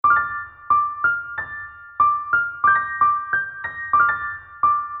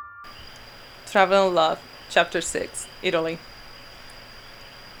Travel and Love, Chapter 6, Italy.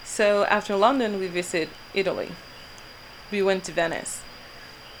 So after London, we visit Italy. We went to Venice.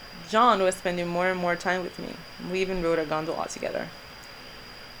 John was spending more and more time with me. We even rode a gondola together.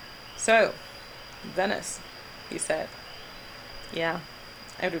 So, Venice, he said. Yeah,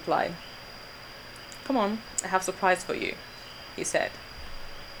 I replied. Come on, I have a surprise for you, he said.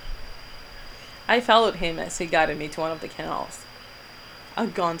 I followed him as he guided me to one of the canals. A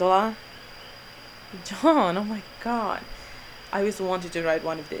gondola? John, oh my god. I always wanted to ride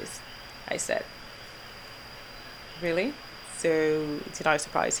one of these, I said. Really? So, did I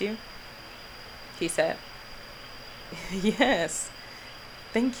surprise you? He said. Yes,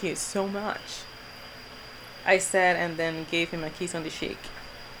 thank you so much, I said, and then gave him a kiss on the cheek.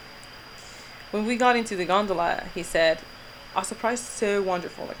 When we got into the gondola, he said, a surprise so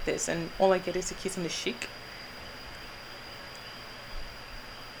wonderful like this, and all I get is a kiss on the cheek?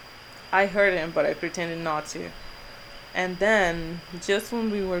 I heard him, but I pretended not to. And then, just when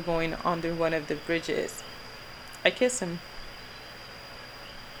we were going under one of the bridges, I kissed him.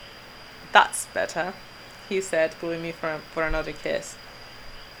 That's better, he said, pulling me for another kiss.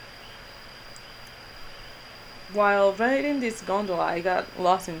 While riding this gondola, I got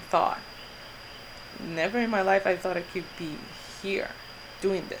lost in thought. Never in my life I thought I could be here,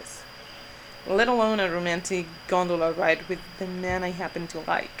 doing this, let alone a romantic gondola ride with the man I happen to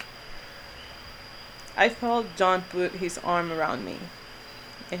like. I felt John put his arm around me,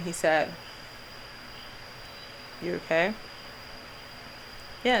 and he said, You okay?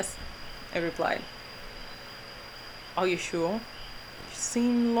 Yes, I replied. Are you sure? You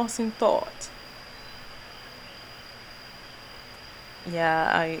seem lost in thought.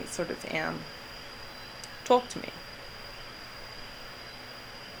 Yeah, I sort of am. Talk to me.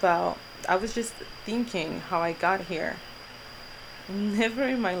 Well, I was just thinking how I got here. Never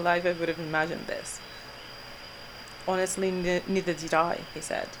in my life I would have imagined this. Honestly, neither did I, he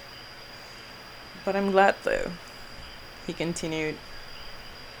said. But I'm glad though, he continued.